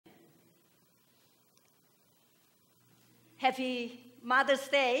Happy Mother's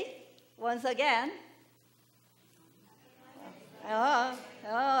Day once again.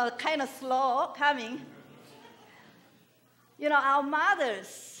 Kind of slow coming. You know, our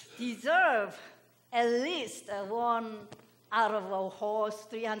mothers deserve at least one out of a whole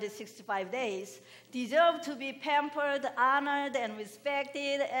 365 days, deserve to be pampered, honored, and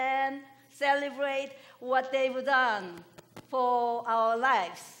respected, and celebrate what they've done for our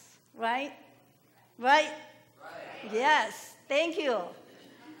lives, right? Right? Yes, thank you.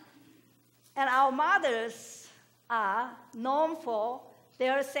 And our mothers are known for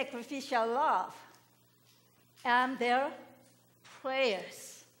their sacrificial love and their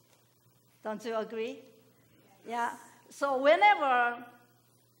prayers. Don't you agree? Yeah. So whenever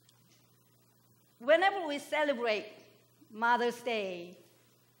we celebrate Mother's Day,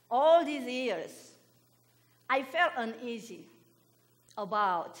 all these years, I felt uneasy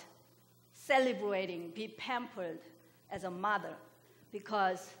about celebrating, be pampered as a mother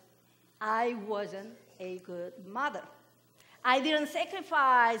because I wasn't a good mother. I didn't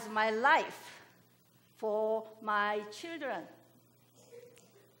sacrifice my life for my children.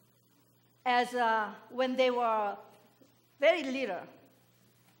 When they were very little,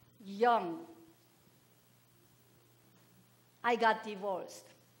 young, I got divorced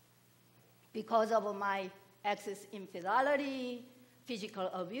because of my ex's infidelity, physical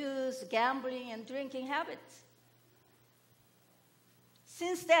abuse, gambling, and drinking habits.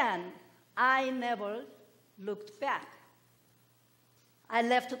 Since then, I never looked back. I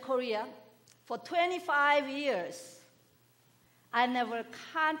left Korea for 25 years. I never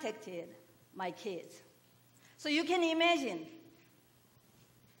contacted my kids. So you can imagine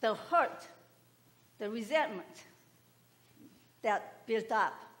the hurt, the resentment that built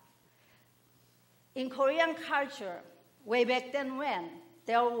up. In Korean culture, way back then when,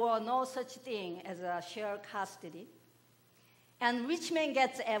 there were no such thing as a shared custody. And rich man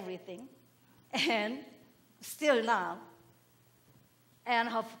gets everything, and still now.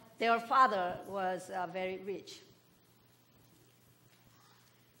 And their father was very rich.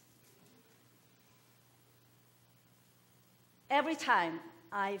 Every time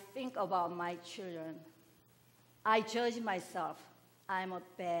I think about my children, I judge myself. I'm a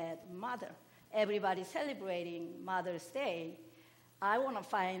bad mother. Everybody's celebrating Mother's Day. I want to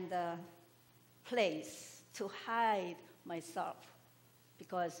find a place to hide myself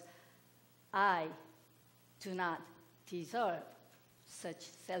because I do not deserve such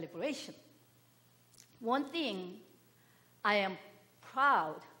celebration. One thing I am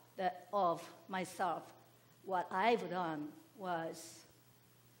proud of myself, what I've done was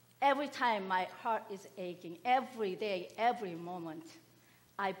every time my heart is aching, every day, every moment,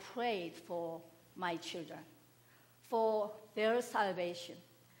 I prayed for my children, for their salvation,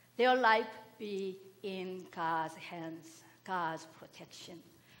 their life be in God's hands, God's protection,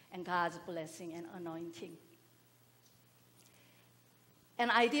 and God's blessing and anointing. And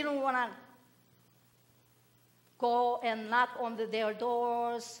I didn't want to go and knock on their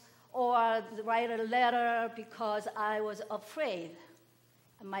doors or write a letter because I was afraid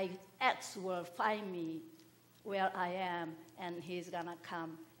my ex will find me where I am and he's going to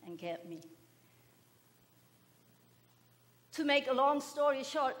come and get me. To make a long story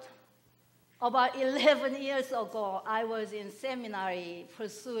short, about 11 years ago, I was in seminary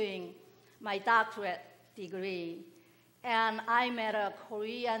pursuing my doctorate degree, and I met a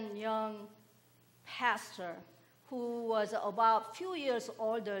Korean young pastor who was about a few years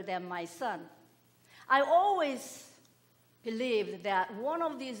older than my son. I always believed that one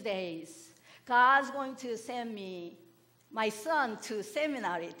of these days, God's going to send me, my son, to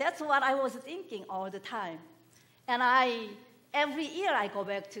seminary. That's what I was thinking all the time. And every year I go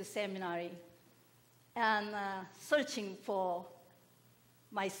back to seminary and searching for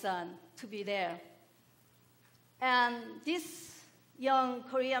my son to be there. And this young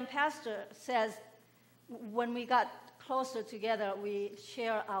Korean pastor says, when we got closer together, we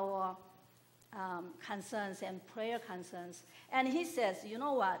share our concerns and prayer concerns. And he says, you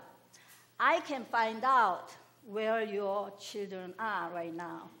know what? I can find out where your children are right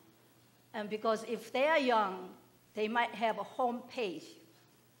now. And because if they are young, they might have a home page,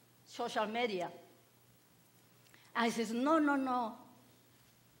 social media. And he says, no.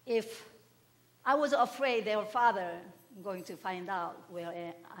 If I was afraid their father going to find out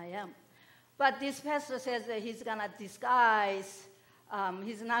where I am. But this pastor says that he's going to disguise,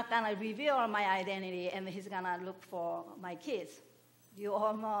 he's not going to reveal my identity, and he's going to look for my kids. You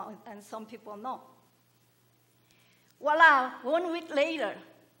all know, and some people know. Voila, 1 week later,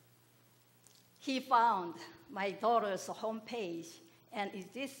 he found my daughter's homepage, and is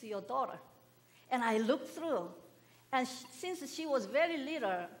this your daughter? And I looked through, And since she was very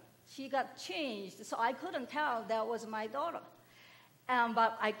little, she got changed, so I couldn't tell that was my daughter.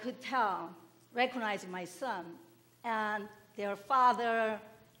 But I could recognize my son and their father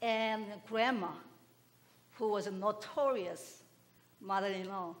and grandma, who was a notorious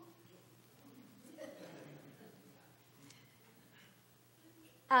mother-in-law.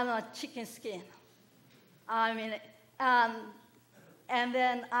 And a chicken skin. And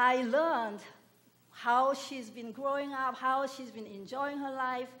then I learned how she's been growing up, how she's been enjoying her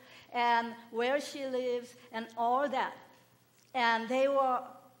life, and where she lives, and all that. And they were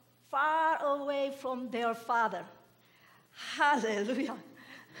far away from their father. Hallelujah.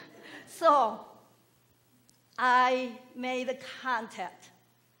 So I made a contact.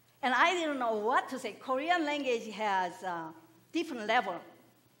 And I didn't know what to say. Korean language has a different level,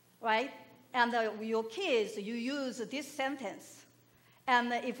 right? And your kids, you use this sentence.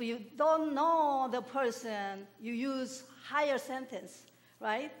 And if you don't know the person, you use higher sentence,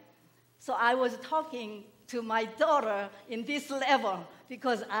 right? So I was talking to my daughter in this level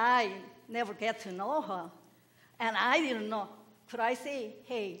because I never get to know her. And I didn't know, could I say,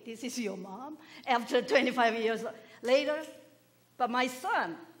 hey, this is your mom, after 25 years later? But my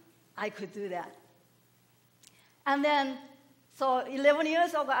son, I could do that. And then, so 11 years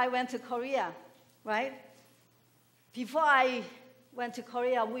ago, I went to Korea, right? Before I went to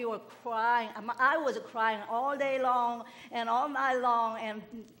Korea, we were crying. I was crying all day long and all night long. And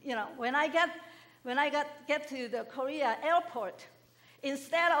when I get to the Korea airport,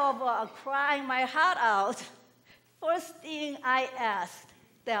 instead of crying my heart out, first thing I asked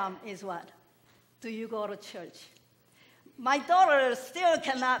them is what? Do you go to church? My daughter still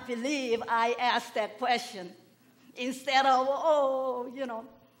cannot believe I asked that question instead of,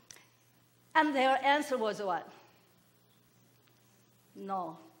 And their answer was what?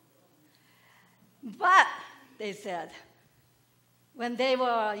 No. But, they said, when they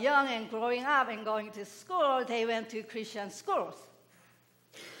were young and growing up and going to school, they went to Christian schools.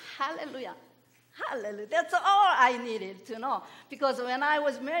 Hallelujah. Hallelujah. That's all I needed to know. Because when I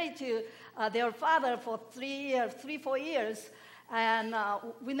was married to their father for 4 years, and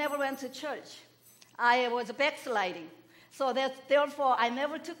we never went to church. I was backsliding. So therefore, I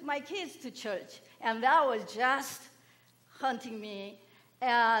never took my kids to church. And that was just hunting me.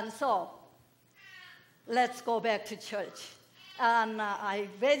 And so, let's go back to church. And I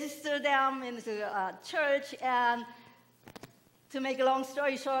registered them into church, and to make a long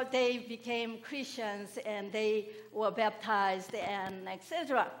story short, they became Christians, and they were baptized, and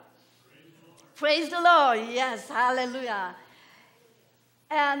etc. Praise the Lord. Yes, hallelujah.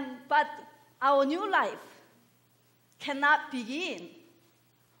 But our new life cannot begin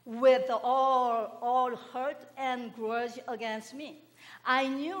with all hurt and grudge against me. I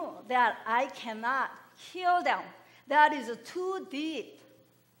knew that I cannot heal them. That is too deep,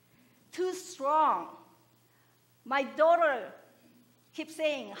 too strong. My daughter keeps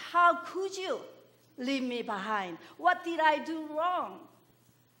saying, how could you leave me behind? What did I do wrong?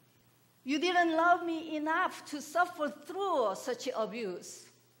 You didn't love me enough to suffer through such abuse.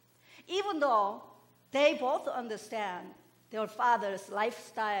 Even though they both understand their father's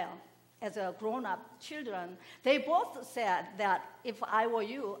lifestyle as a grown-up children, they both said that if I were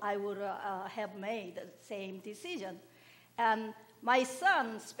you, I would have made the same decision. And my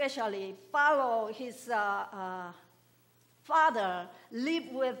son especially followed his father,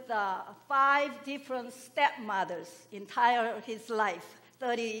 lived with 5 different stepmothers entire his life,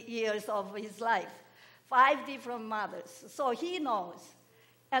 30 years of his life, 5 different mothers. So he knows,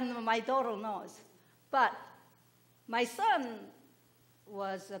 and my daughter knows. But my son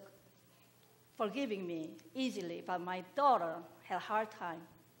was forgiving me easily, but my daughter had a hard time.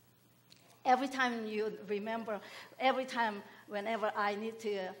 Every time you remember, every time whenever I need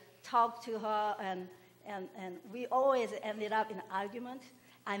to talk to her, and we always ended up in an argument.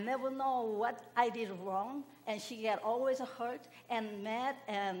 I never know what I did wrong, and she get always hurt and mad,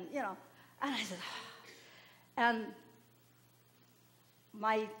 and and I said, and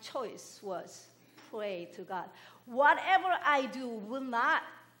my choice was pray to God. Whatever I do will not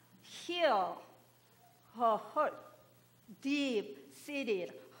heal her hurt,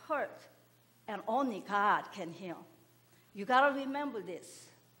 deep-seated hurt, and only God can heal. You got to remember this.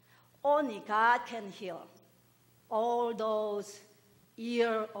 Only God can heal all those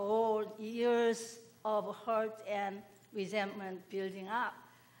years of hurt and resentment building up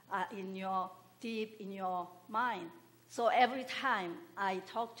deep in your mind. So every time I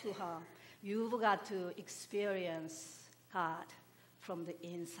talk to her, you've got to experience God from the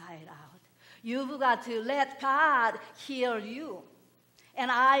inside out. You've got to let God heal you. And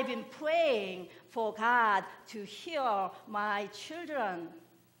I've been praying for God to heal my children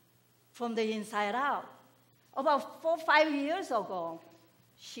from the inside out. About 4 or 5 years ago,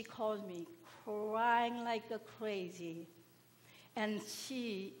 she called me crying like a crazy. And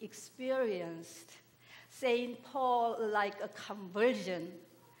she experienced St. Paul like a conversion.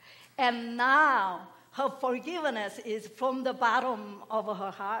 And now her forgiveness is from the bottom of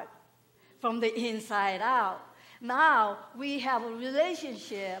her heart, from the inside out. Now we have a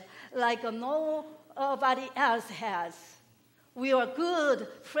relationship like nobody else has. We are good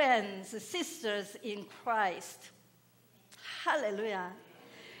friends, sisters in Christ. Hallelujah.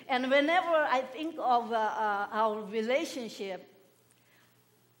 And whenever I think of our relationship,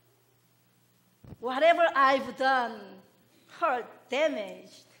 whatever I've done, hurt,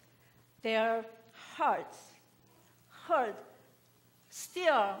 damaged their hearts, hurt.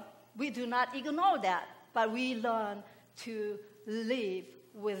 Still, we do not ignore that, but we learn to live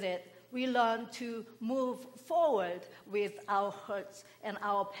with it. We learn to move forward with our hurts and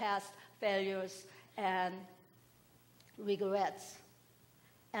our past failures and regrets.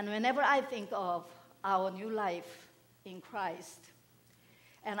 And whenever I think of our new life in Christ,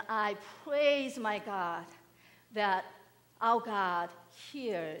 and I praise my God that our God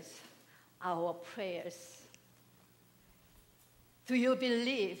hears our prayers. Do you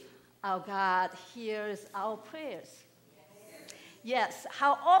believe our God hears our prayers? Yes.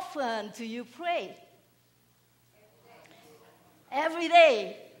 How often do you pray? Every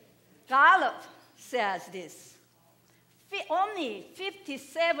day. Gallup says this. Only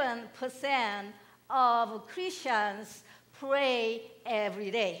 57% of Christians pray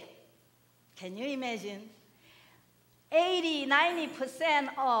every day. Can you imagine? 80-90%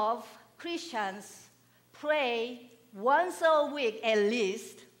 of Christians pray once a week at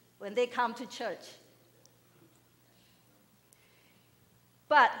least when they come to church.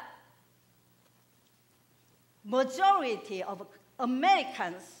 But majority of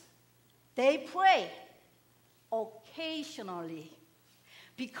Americans, they pray occasionally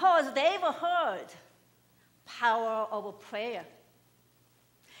because they've heard power of prayer.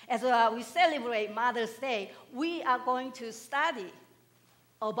 As we celebrate Mother's Day, we are going to study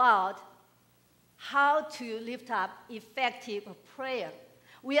about how to lift up effective prayer.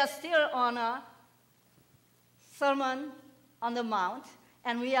 We are still on a Sermon on the Mount,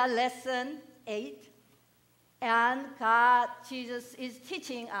 and we are lesson 8. And Jesus is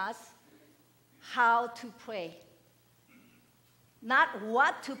teaching us how to pray. Not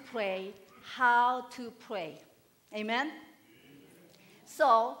what to pray, how to pray. Amen?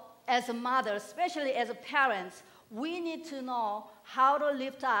 So, as a mother, especially as a parents, we need to know how to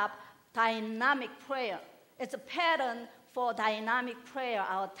lift up dynamic prayer. It's a pattern for dynamic prayer,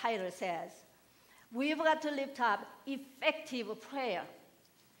 our title says. We've got to lift up effective prayer.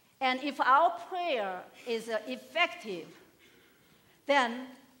 And if our prayer is effective, then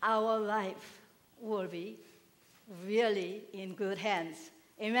our life will be really in good hands.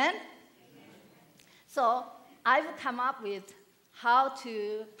 Amen? So I've come up with how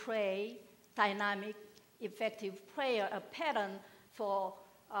to pray dynamic, effective prayer. A pattern for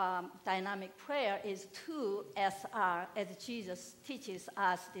dynamic prayer is 2SR, as Jesus teaches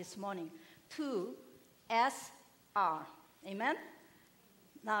us this morning. 2SR. Amen?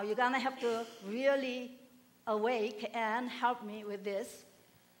 Now, you're going to have to really awake and help me with this.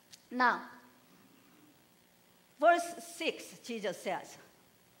 Now, verse 6, Jesus says,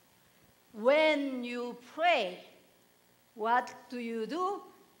 when you pray, what do?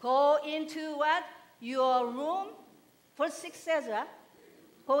 Go into what? Your room. Verse 6 says, right?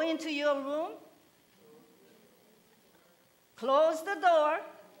 Go into your room, close the door,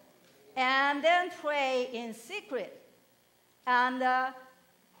 and then pray in secret. And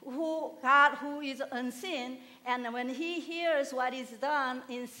God who is unseen, and when he hears what is done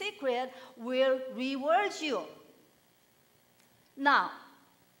in secret, will reward you. Now,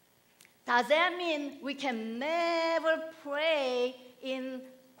 does that mean we can never pray in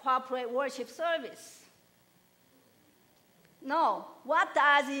corporate worship service? No. What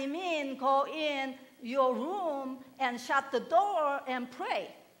does it mean, go in your room and shut the door and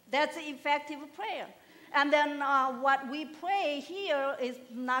pray? That's effective prayer. And then what we pray here is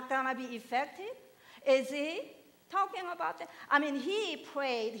not going to be effective? Is he talking about that? I mean, he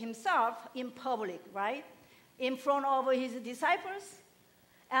prayed himself in public, right? In front of his disciples.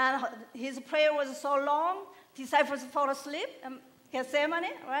 And his prayer was so long, disciples fell asleep in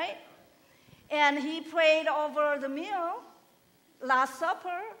Gethsemane, right? And he prayed over the meal, Last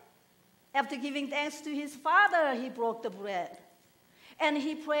Supper. After giving thanks to his Father, he broke the bread. And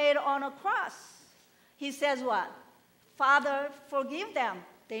he prayed on a cross. He says what? Father, forgive them.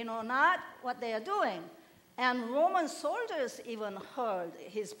 They know not what they are doing. And Roman soldiers even heard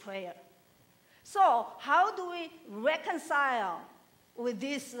his prayer. So how do we reconcile with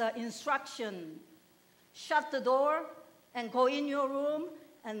this instruction? Shut the door and go in your room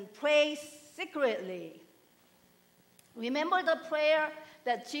and pray secretly. Remember the prayer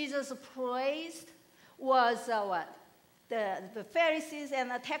that Jesus praised was what? The Pharisees and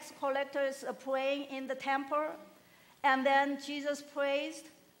the tax collectors praying in the temple. And then Jesus praised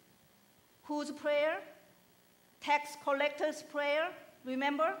whose prayer? Tax collectors' prayer.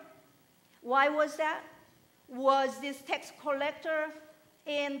 Remember? Why was that? Was this tax collector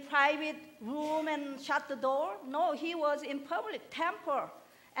in private room and shut the door? No, he was in public temple,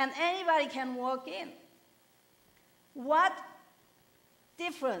 and anybody can walk in. What's the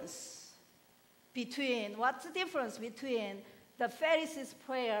difference between the Pharisees'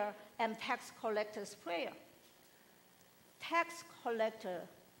 prayer and tax collectors' prayer? Tax collector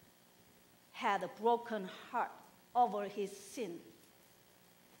had a broken heart over his sin.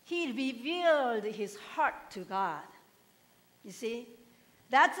 He revealed his heart to God. You see?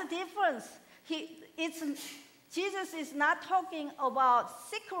 That's the difference. Jesus is not talking about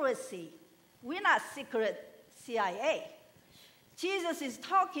secrecy. We're not secret CIA. Jesus is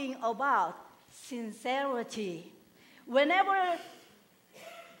talking about sincerity. Whenever,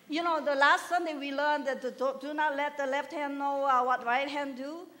 the last Sunday we learned that do not let the left hand know what right hand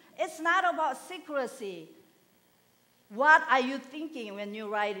do. It's not about secrecy. What are you thinking when you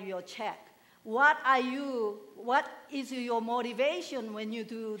write your check? What is your motivation when you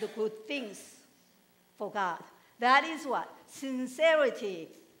do the good things for God? That is what? Sincerity.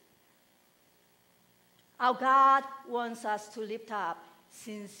 Our God wants us to lift up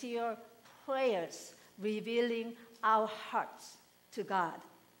sincere prayers, revealing our hearts to God.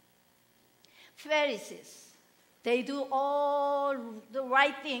 Pharisees, they do all the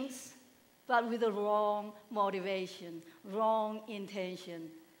right things, but with the wrong motivation, wrong intention,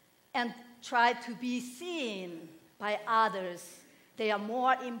 and try to be seen by others. They are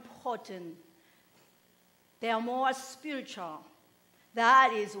more important. They are more spiritual.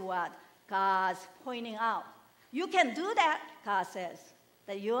 That is what God's pointing out. You can do that, God says,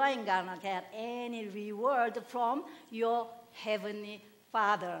 that you ain't gonna get any reward from your heavenly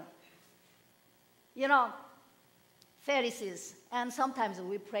Father. Pharisees, and sometimes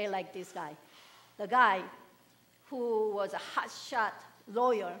we pray like this guy. The guy who was a hotshot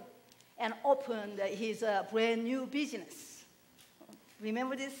lawyer and opened his brand new business.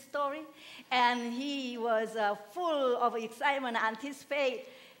 Remember this story? And he was full of excitement, anticipate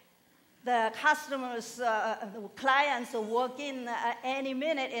the customers, the clients walk in any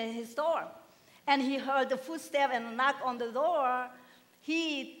minute in his store. And he heard the footstep and knock on the door.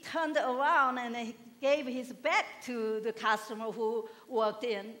 He turned around and he gave his back to the customer who walked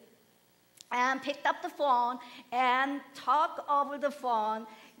in and picked up the phone and talked over the phone.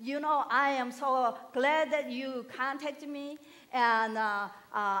 I am so glad that you contacted me, and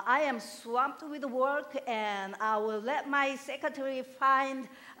I am swamped with work, and I will let my secretary find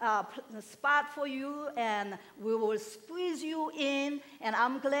a spot for you, and we will squeeze you in, and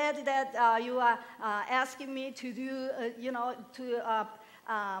I'm glad that you are asking me to do, to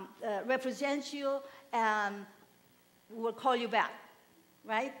represent you, and we'll call you back,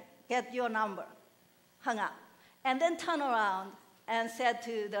 right? Get your number. Hung up. And then turn around and said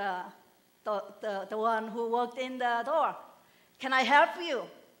to the one who walked in the door, "Can I help you?"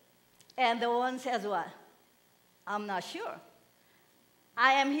 And the one says what? "I'm not sure.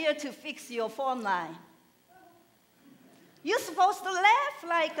 I am here to fix your phone line." You're supposed to laugh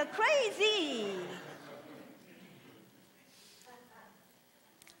like crazy.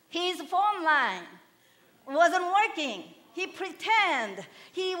 His phone line wasn't working. He pretended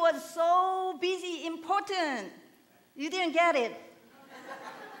he was so busy, important. You didn't get it.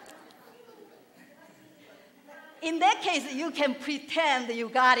 In that case, you can pretend you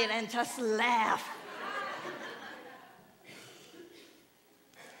got it and just laugh.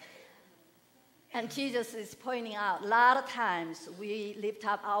 And Jesus is pointing out, a lot of times we lift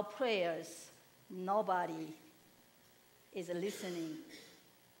up our prayers. Nobody is listening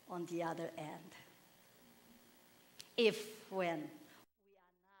on the other end. When we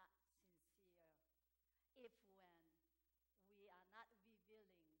are not sincere, when we are not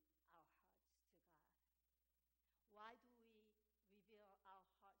revealing our hearts to God. Why do we reveal our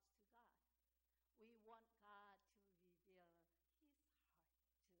hearts to God? We want God to reveal His heart to us.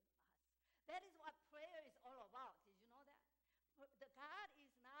 That is what prayer is all about. Did you know that? The God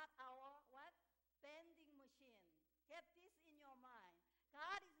is not our what? Bending machine. Get this in your mind.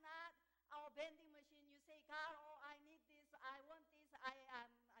 God is not our bending machine. You say, "God, I need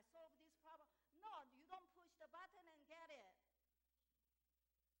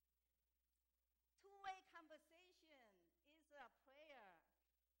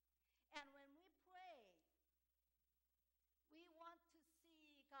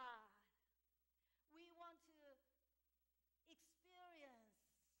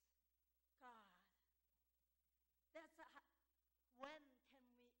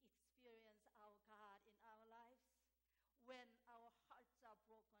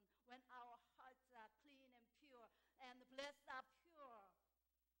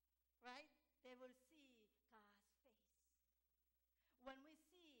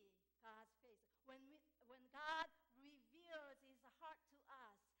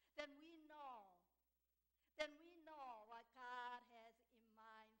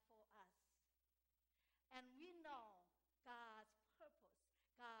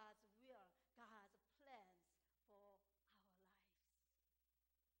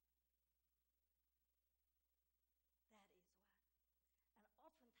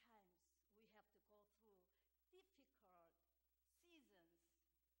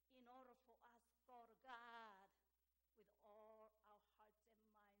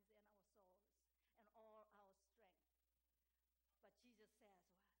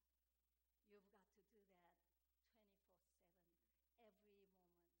You've got to do that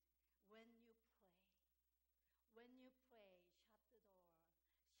 24/7, every moment. When you pray, shut the door.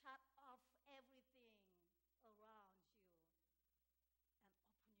 Shut off everything around you and open your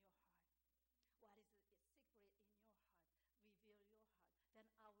heart. What is the secret in your heart? Reveal your heart. Then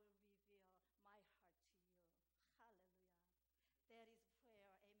I will reveal my heart to you. Hallelujah. That is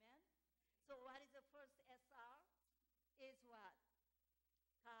prayer. Amen. So what is the first SR? Is what?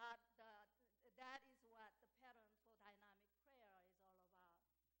 That is what the pattern for dynamic prayer is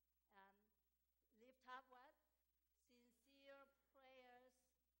all about. And lift up what? Sincere prayers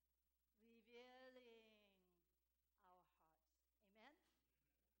revealing our hearts. Amen?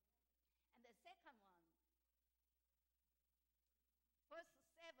 And the second one, verse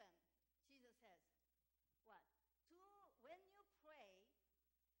 7, Jesus says, what? When you pray,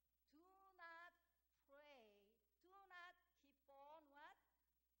 do not keep on what?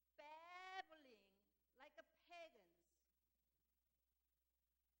 Babbling like the pagans.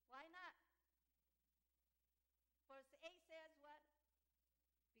 Why not? Verse 8 says what?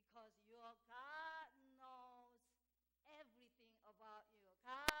 Because your God knows everything about you.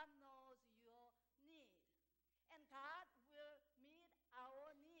 God knows your need. And God will meet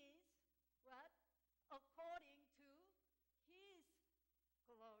our needs, what? According to His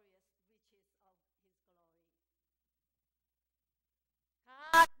glorious riches of His glory.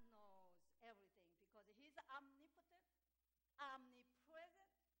 God knows everything because He's omnipotent,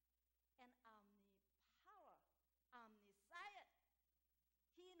 omnipresent, and omniscient.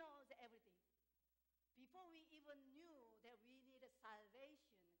 He knows everything. Before we even knew that we needed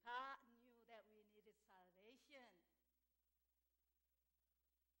salvation, God knew that we needed salvation.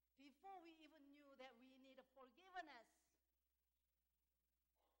 Before we even knew that we needed forgiveness,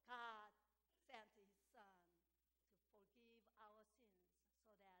 God sent His Son to forgive our sins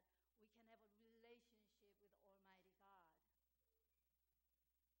so that we can have a relationship with Almighty God.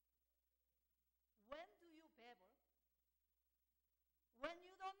 When do you babble? When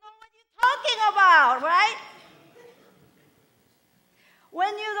you don't know what you're talking about, right?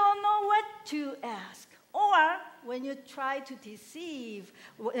 When you don't know what to ask, or when you try to deceive,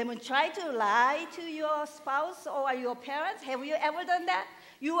 when you try to lie to your spouse or your parents. Have you ever done that?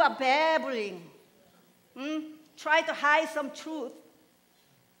 You are babbling. Try to hide some truth.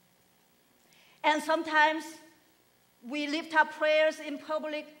 And sometimes we lift up prayers in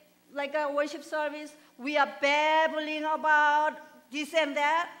public, like a worship service. We are babbling about this and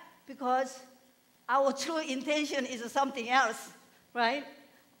that because our true intention is something else, right?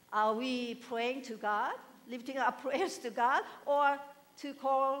 Are we praying to God, lifting our prayers to God, or to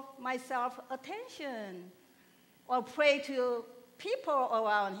call myself attention, or pray to people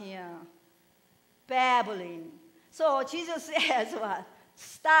around here? Babbling. So Jesus says what?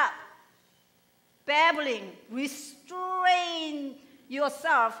 Stop babbling. Restrain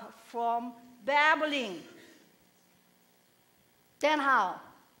yourself from babbling. Then how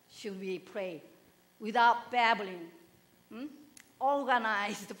should we pray without babbling?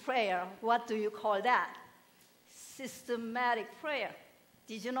 Organized prayer. What do you call that? Systematic prayer.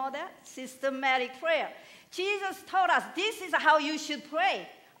 Did you know that? Systematic prayer. Jesus told us this is how you should pray.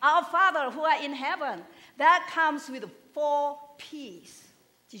 Our Father who are in heaven. That comes with 4 P's.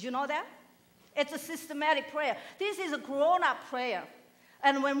 Did you know that? It's a systematic prayer. This is a grown-up prayer.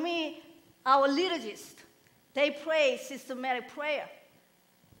 And when our liturgists, they pray systematic prayer.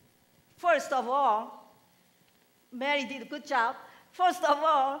 First of all, Mary did a good job. First of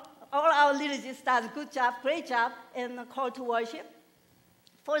all our liturgists does a good job, great job in the call to worship.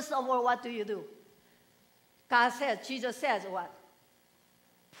 First of all, what do you do? Jesus says what?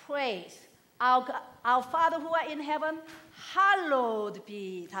 Praise. Our Father who are in heaven, hallowed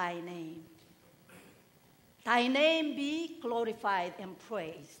be thy name. Thy name be glorified and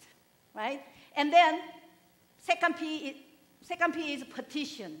praised. Right? And then, second P is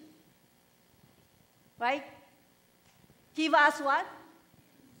petition. Right? Give us what?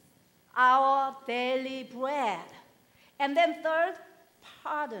 Our daily bread. And then third,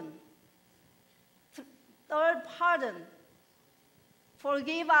 pardon. Third, pardon.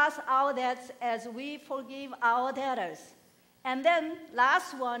 Forgive us our debts as we forgive our debtors. And then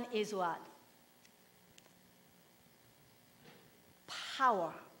last one is what?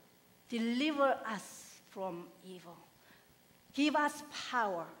 Power. Deliver us from evil. Give us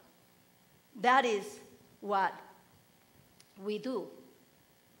power. That is what we do.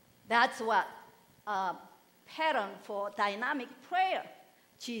 That's what pattern for dynamic prayer.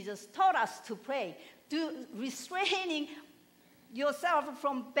 Jesus taught us to pray. Restraining yourself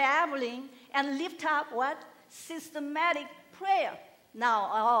from babbling and lift up what? Systematic prayer. Now,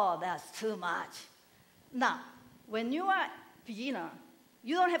 oh, that's too much. Now, when you are a beginner,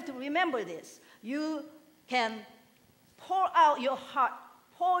 you don't have to remember this. You can pour your heart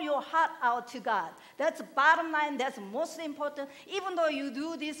out to God. That's the bottom line. That's most important. Even though you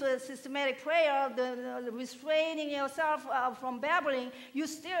do this systematic prayer, the restraining yourself from babbling, you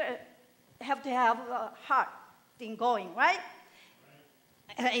still have to have a heart thing going, right?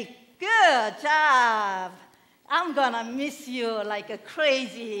 Hey, good job. I'm going to miss you like a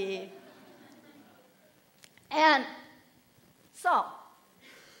crazy. And so,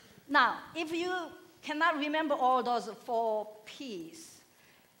 now, if you cannot remember all those 4 P's,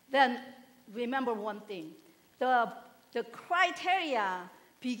 then remember one thing. The criteria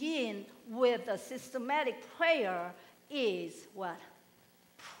begin with a systematic prayer is what?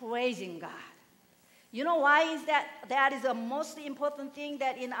 Praising God. You know why is that? That is the most important thing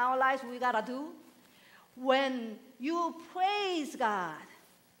that in our lives we got to do. When you praise God,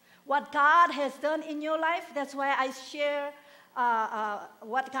 what God has done in your life, that's why I share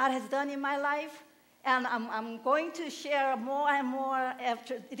what God has done in my life. And I'm going to share more and more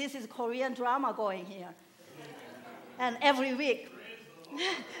after. This is Korean drama going here. And every week.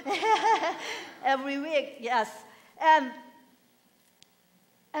 Every week, yes. And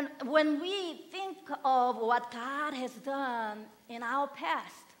when we think of what God has done in our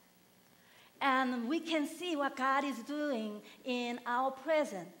past, and we can see what God is doing in our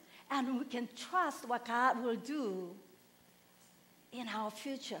present, and we can trust what God will do in our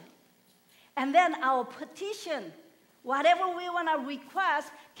future. And then our petition, whatever we want to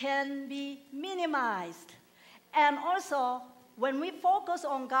request, can be minimized. And also, when we focus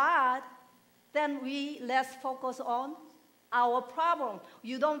on God, then we less focus on our problem.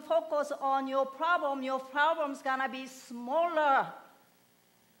 You don't focus on your problem's going to be smaller.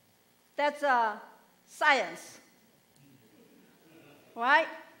 That's science. Right?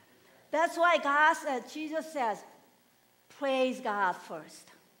 That's why Jesus says, praise God first.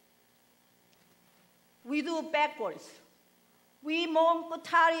 We do backwards. We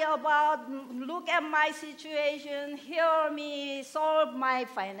tell about, look at my situation, hear me solve my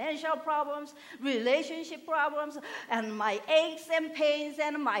financial problems, relationship problems, and my aches and pains,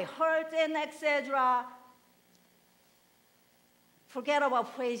 and my hurt, and etc. Forget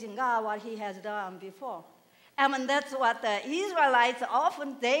about praising God, what He has done before. I mean, that's what the Israelites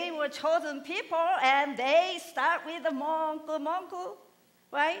often, they were chosen people, and they start with the monku,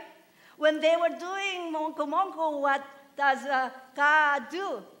 right? When they were doing monku, what does God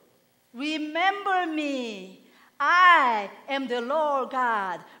do? Remember me. I am the Lord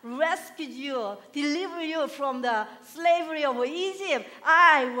God, rescued you, delivered you from the slavery of Egypt.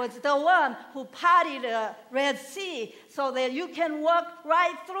 I was the one who parted the Red Sea so that you can walk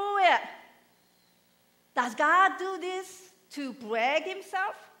right through it. Does God do this to brag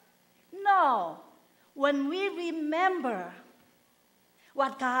Himself? No. When we remember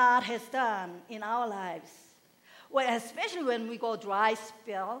what God has done in our lives, well, especially when we go dry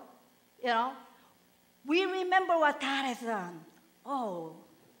spell, we remember what God has done. Oh,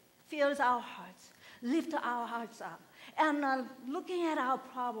 fills our hearts, lift our hearts up. And looking at our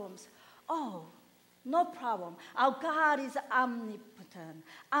problems, oh, no problem. Our God is omnipotent,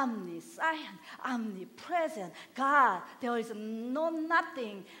 omniscient, omnipresent. God, there is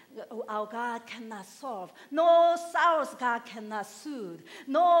nothing our God cannot solve. No sorrows God cannot soothe.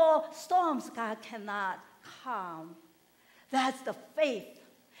 No storms God cannot calm. That's the faith.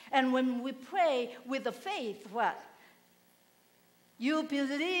 And when we pray with the faith, what? You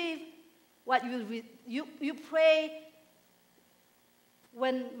believe what you pray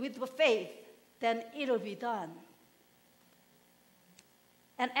with the faith, then it'll be done.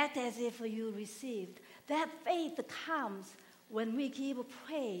 And act as if you received. That faith comes when we give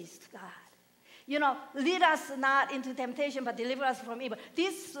praise to God. Lead us not into temptation, but deliver us from evil.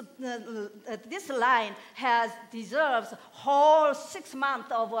 This line deserves whole 6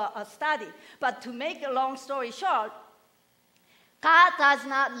 months of a study. But to make a long story short, God does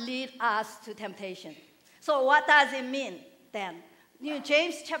not lead us to temptation. So what does it mean then?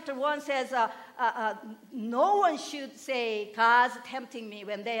 James chapter 1 says, no one should say, God's tempting me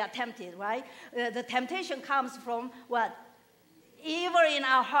when they are tempted, right? The temptation comes from what? Evil in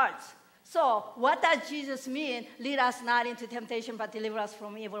our hearts. So what does Jesus mean? Lead us not into temptation, but deliver us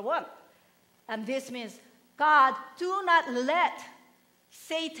from evil one. And this means, God, do not let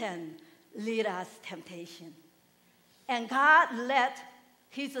Satan lead us temptation. And God let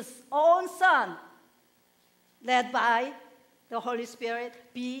His own Son, led by the Holy Spirit,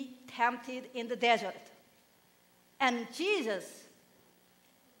 be tempted in the desert. And Jesus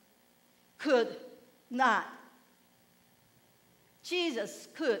could not Jesus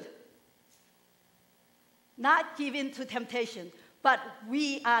could not give in to temptation, but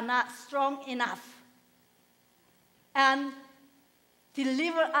we are not strong enough. And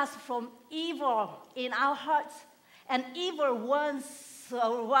deliver us from evil in our hearts. And evil ones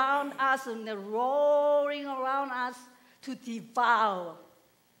around us and roaring around us to devour.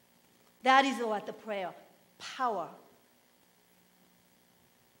 That is what the prayer, power.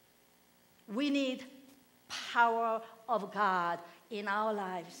 We need power of God in our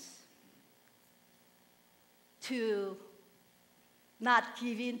lives to not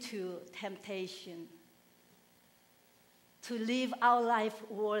give in to temptation, to live our life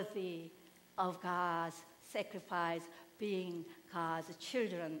worthy of God's sacrifice, being God's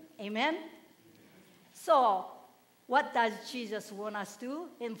children. Amen? So, what does Jesus want us to do?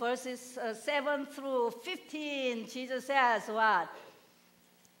 In verses 7 through 15, Jesus says what?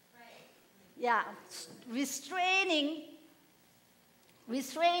 Yeah, restraining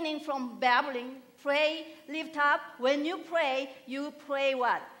from babbling. Pray, lift up. When you pray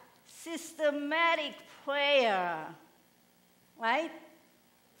what? Systematic prayer. Right?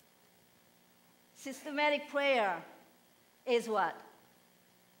 Systematic prayer is what?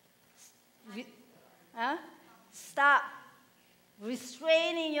 Stop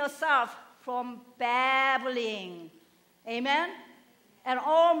restraining yourself from babbling. Amen? And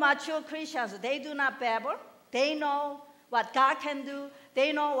all mature Christians, they do not babble. They know what God can do.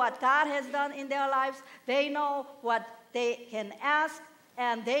 They know what God has done in their lives. They know what they can ask.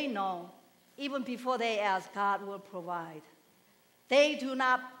 And they know, even before they ask, God will provide. They do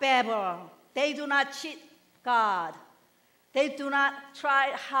not babble. They do not cheat God. They do not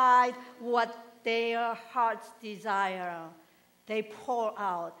try to hide what their hearts desire. They pour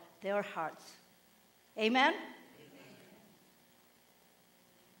out their hearts. Amen?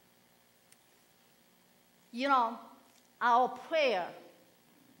 You know, our prayer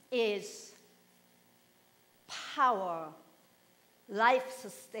is power,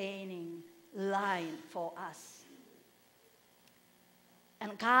 life-sustaining line for us.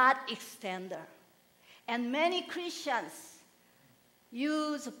 And God extender. And many Christians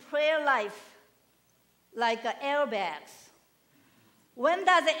use prayer life like airbags. When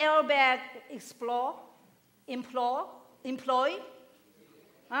does the airbag employ?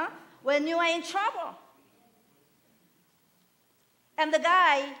 Huh? When you are in trouble. And the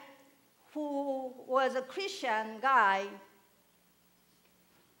guy who was a Christian guy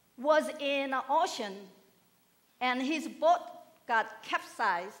was in an ocean, and his boat got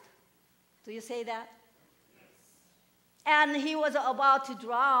capsized. Do you say that? And he was about to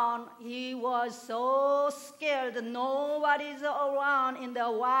drown. He was so scared. Nobody's around in the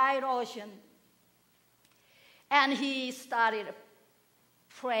wide ocean. And he started to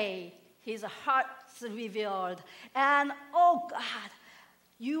pray. His heart's revealed. And, oh, God,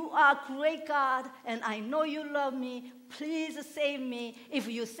 you are great, God, and I know you love me. Please save me. If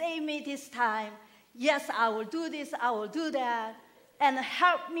you save me this time, yes, I will do this, I will do that. And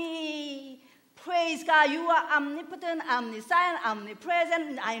help me. Praise God, you are omnipotent, omniscient,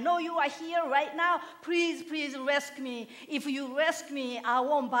 omnipresent. I know you are here right now. Please, please rescue me. If you rescue me, I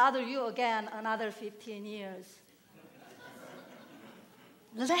won't bother you again another 15 years.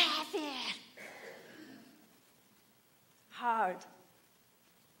 Laugh it. Hard.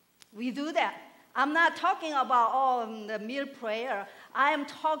 We do that. I'm not talking about the mere prayer. I am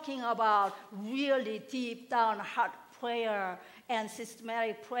talking about really deep down heart prayer and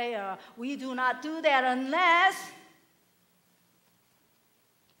systematic prayer. We do not do that unless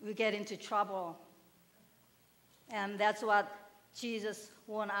we get into trouble. And that's what Jesus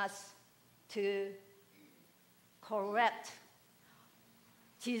wants us to correct.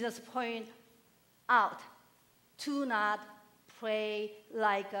 Jesus pointed out, do not pray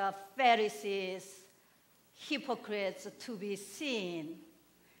like Pharisees, hypocrites to be seen.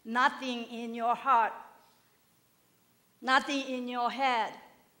 Nothing in your heart, nothing in your head,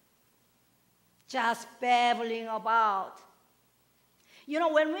 just babbling about. You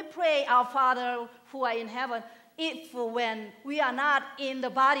know, when we pray, Our Father who are in heaven, if when we are not in the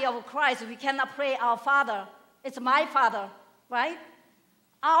body of Christ, we cannot pray Our Father. It's my Father, right?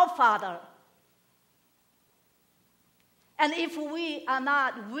 Our Father. And if we are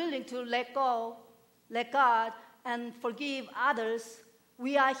not willing to let God, and forgive others,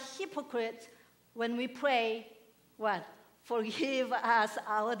 we are hypocrites when we pray, what? Forgive us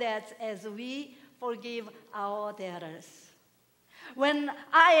our debts as we forgive our debtors. When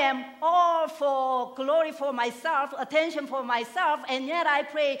I am all for glory for myself, attention for myself, and yet I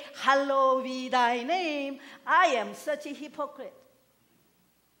pray, hallowed be thy name, I am such a hypocrite.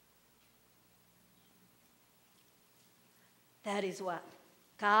 That is what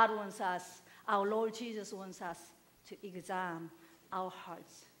God wants us, our Lord Jesus wants us to examine our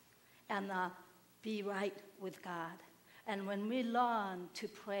hearts and be right with God. And when we learn to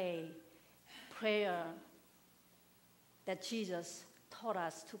pray, prayer that Jesus taught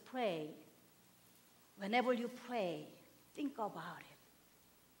us to pray, whenever you pray, think about it.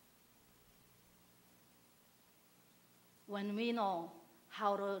 When we know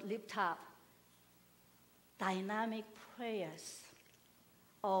how to lift up dynamic prayers,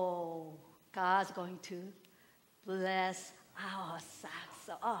 oh, God's going to bless our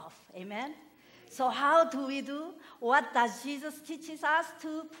socks off. Amen? So how do we do? What does Jesus teach us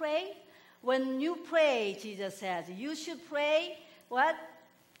to pray? When you pray, Jesus says, you should pray what?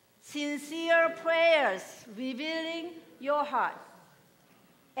 Sincere prayers, revealing your heart.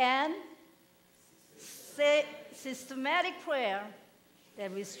 And systematic prayer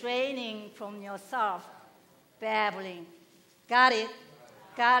that restraining from yourself, babbling. Got it?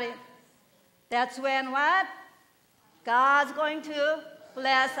 Got it? That's when what? God's going to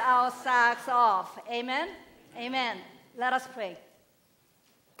bless our socks off. Amen? Amen. Let us pray.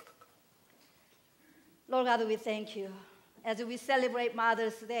 Lord God, we thank you. As we celebrate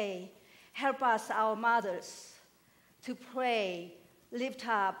Mother's Day, help us, our mothers, to pray, lift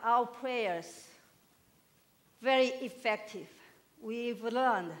up our prayers. Very effective. We've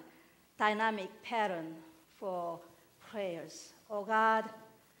learned dynamic pattern for prayers. Oh God,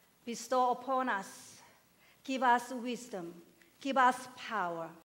 bestow upon us, give us wisdom, give us power,